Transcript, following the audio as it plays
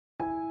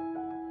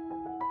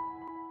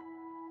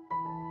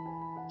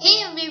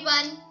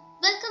everyone,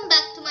 welcome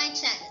back to my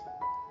channel.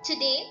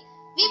 Today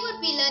we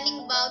would be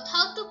learning about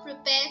how to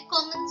prepare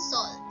common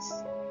salts.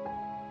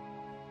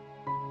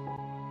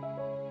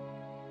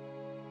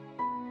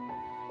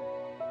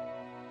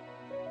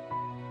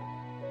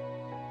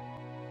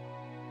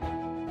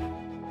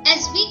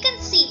 As we can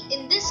see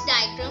in this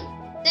diagram,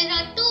 there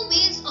are two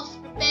ways of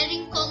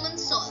preparing common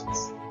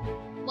salts.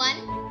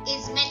 One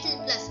is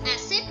metal plus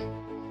acid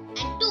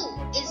and two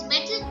is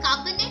metal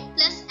carbonate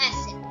plus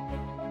acid.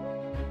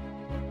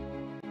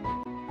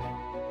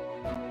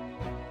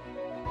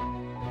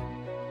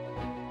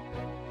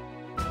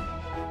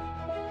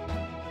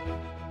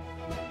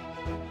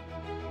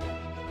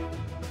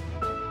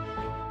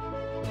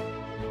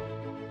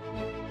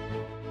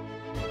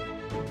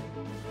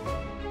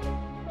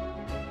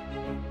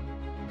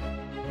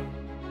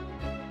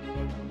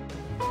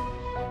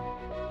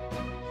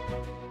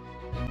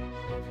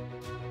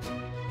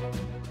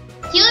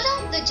 Here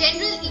are the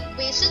general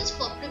equations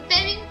for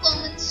preparing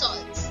common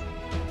salts.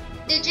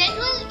 The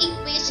general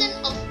equation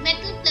of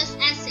metal plus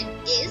acid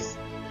is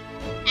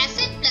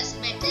acid plus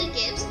metal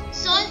gives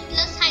salt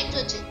plus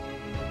hydrogen.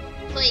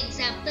 For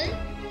example,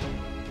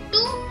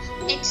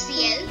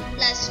 2HCl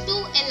plus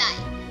 2Li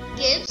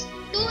gives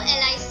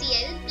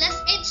 2LiCl plus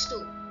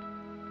H2.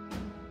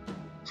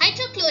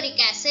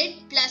 Hydrochloric acid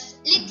plus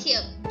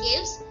lithium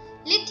gives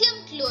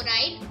lithium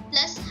chloride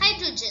plus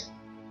hydrogen.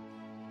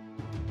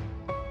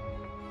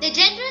 The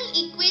general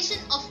equation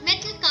of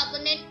metal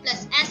carbonate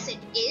plus acid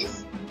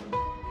is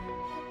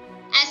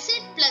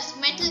acid plus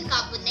metal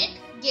carbonate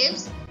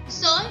gives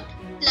salt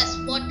plus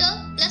water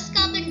plus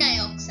carbon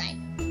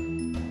dioxide.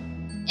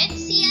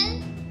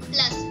 HCl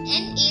plus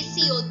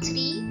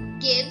NaCO3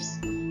 gives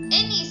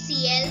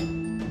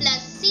NaCl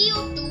plus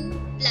CO2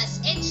 plus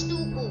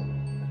H2O.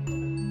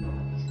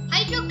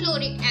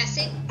 Hydrochloric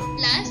acid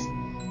plus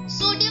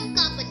sodium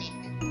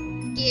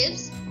carbonate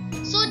gives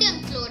sodium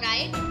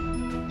chloride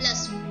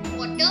plus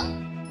water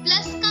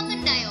plus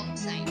carbon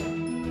dioxide.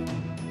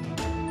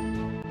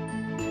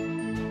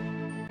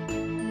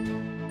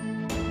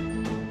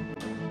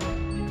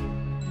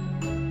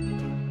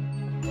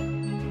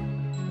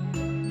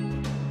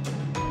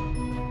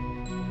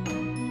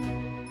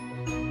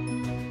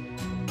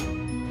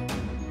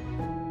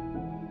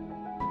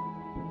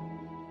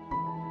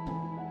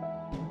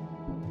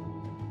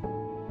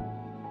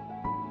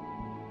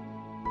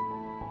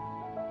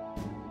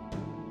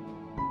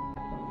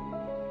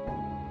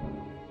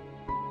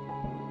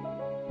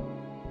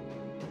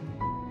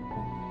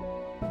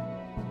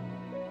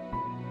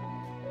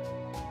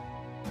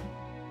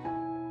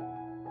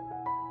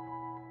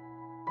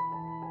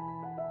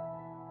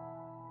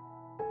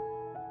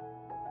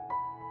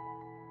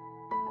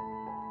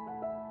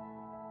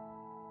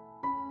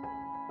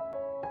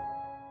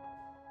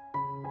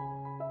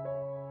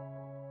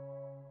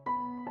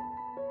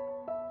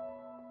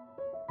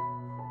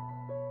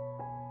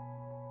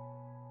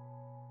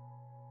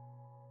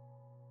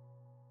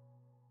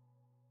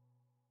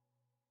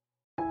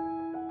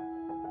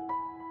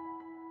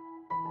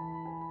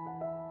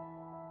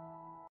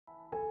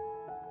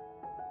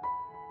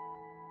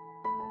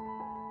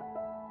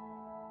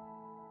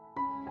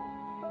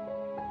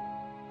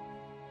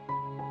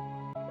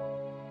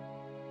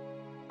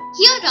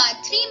 Here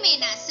are three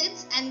main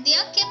acids and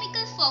their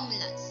chemical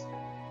formulas.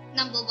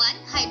 Number 1,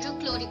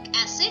 hydrochloric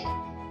acid.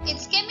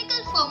 Its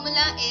chemical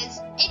formula is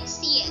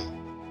HCl.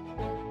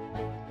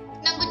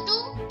 Number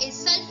 2 is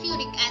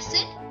sulfuric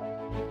acid.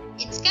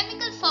 Its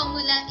chemical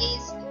formula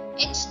is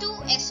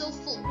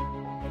H2SO4.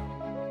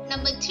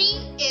 Number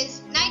 3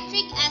 is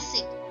nitric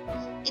acid.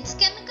 Its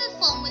chemical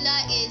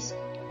formula is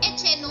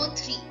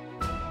HNO3.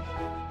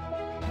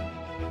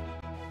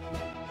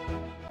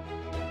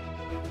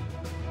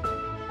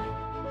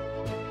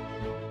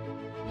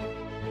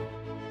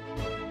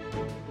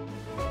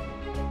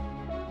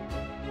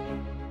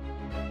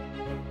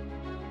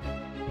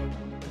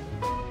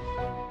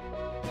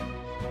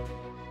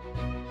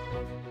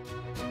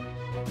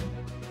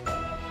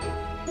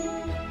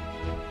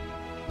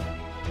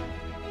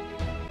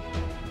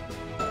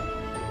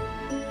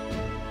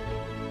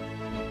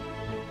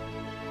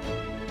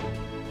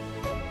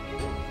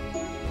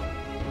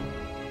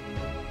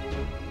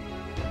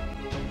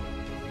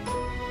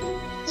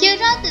 Here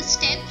are the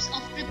steps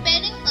of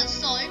preparing a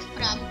salt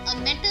from a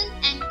metal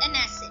and an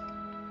acid.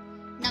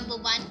 Number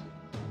 1.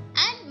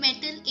 Add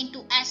metal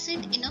into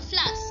acid in a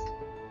flask.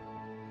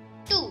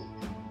 2.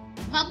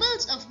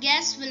 Bubbles of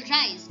gas will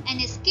rise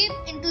and escape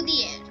into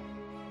the air.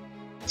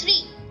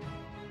 3.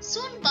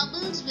 Soon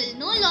bubbles will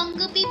no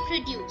longer be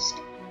produced.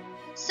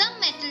 Some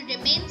metal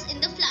remains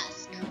in the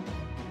flask.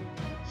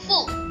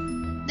 4.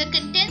 The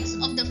contents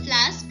of the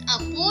flask are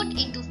poured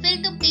into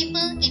filter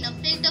paper in a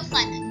filter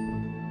funnel.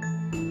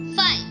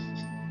 5.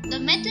 The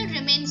metal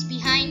remains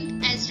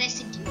behind as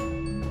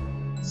residue.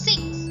 6.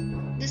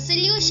 The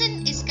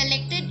solution is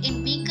collected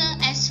in beaker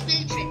as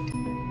filtrate.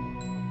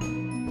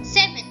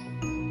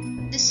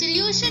 7. The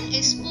solution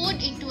is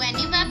poured into an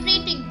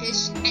evaporating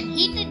dish and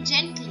heated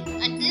gently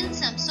until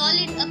some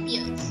solid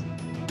appears.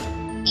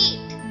 8.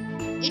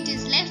 It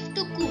is left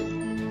to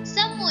cool.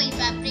 Some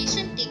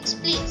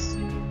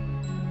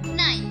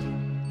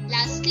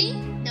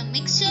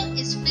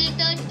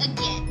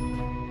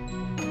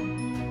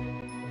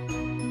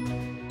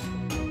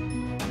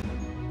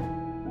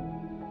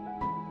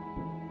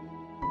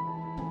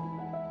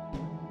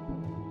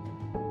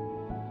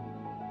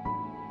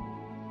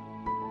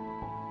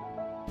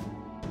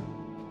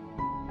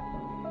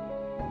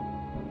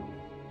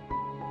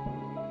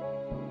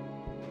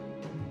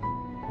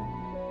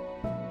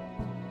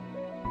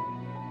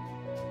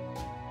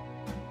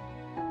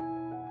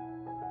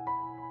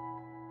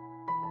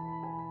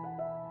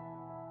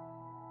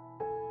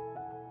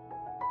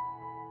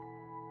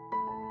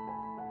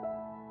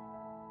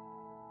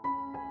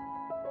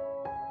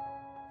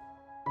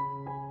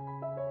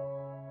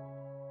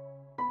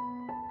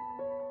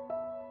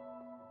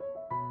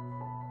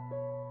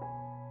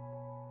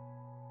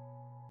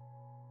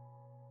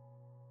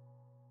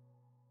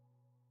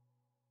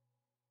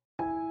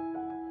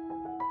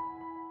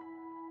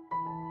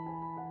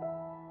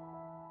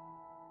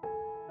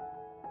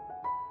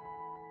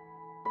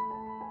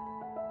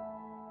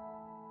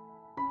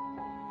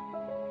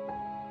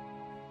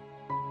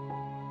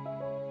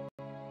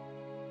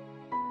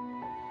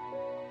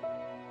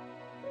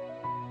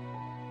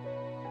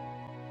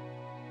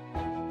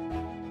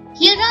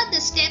the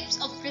steps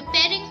of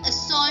preparing a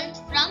salt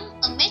from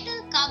a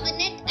metal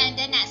carbonate and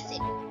an acid.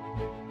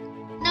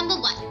 Number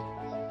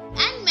 1.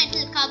 Add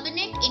metal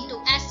carbonate into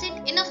acid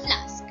in a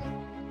flask.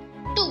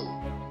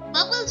 2.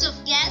 Bubbles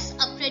of gas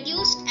are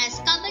produced as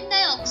carbon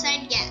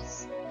dioxide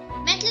gas.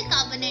 Metal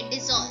carbonate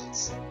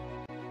dissolves.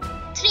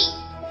 3.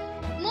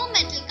 More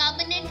metal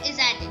carbonate is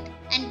added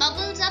and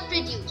bubbles are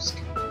produced.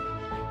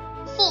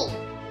 4.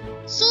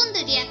 Soon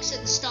the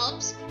reaction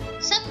stops.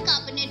 Some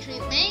carbonate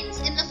remains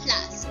in the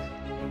flask.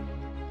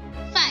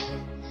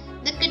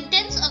 5. The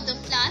contents of the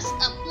flask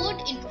are poured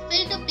into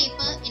filter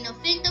paper in a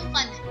filter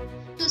funnel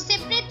to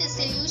separate the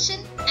solution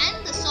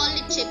and the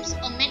solid chips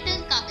or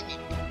metal carbonate.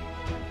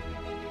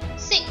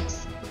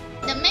 6.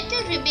 The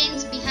metal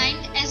remains behind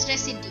as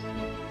residue.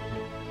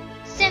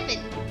 7.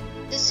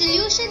 The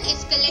solution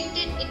is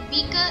collected in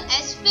beaker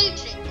as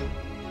filtrate.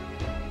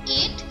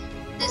 8.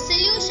 The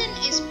solution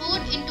is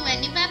poured into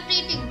an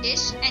evaporating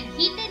dish and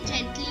heated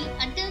gently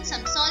until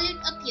some solid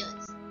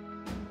appears.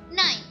 9.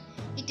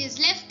 It is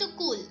left to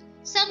cool.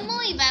 Some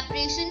more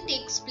evaporation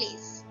takes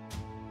place.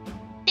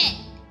 10.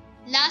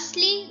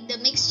 Lastly, the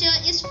mixture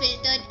is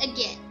filtered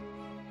again.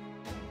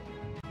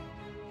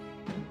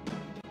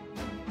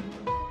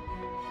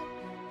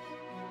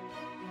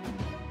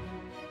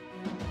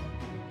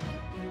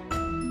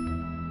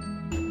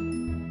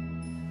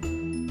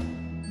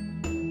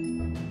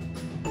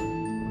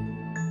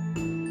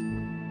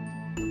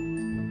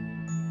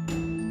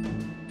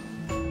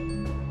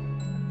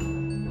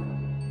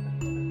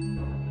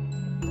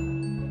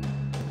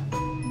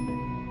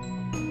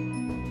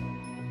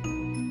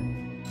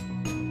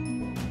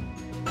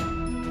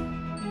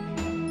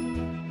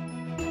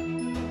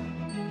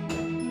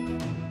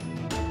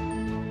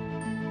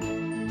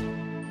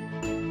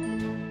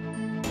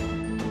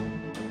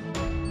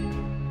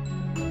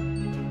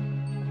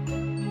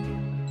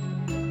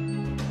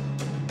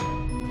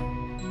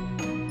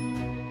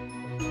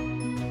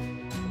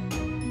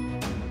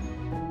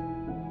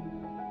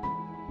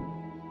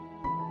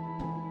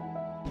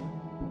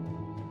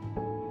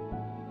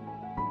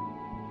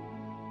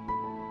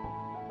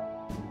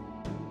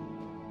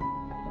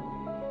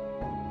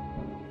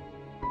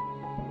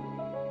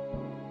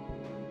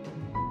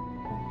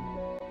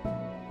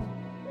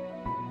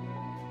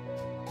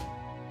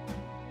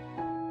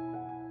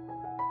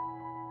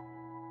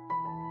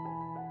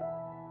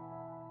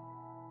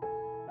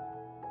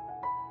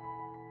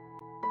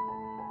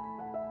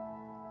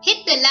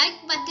 Hit the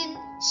like button,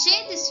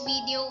 share this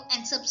video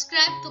and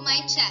subscribe to my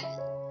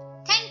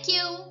channel. Thank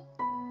you.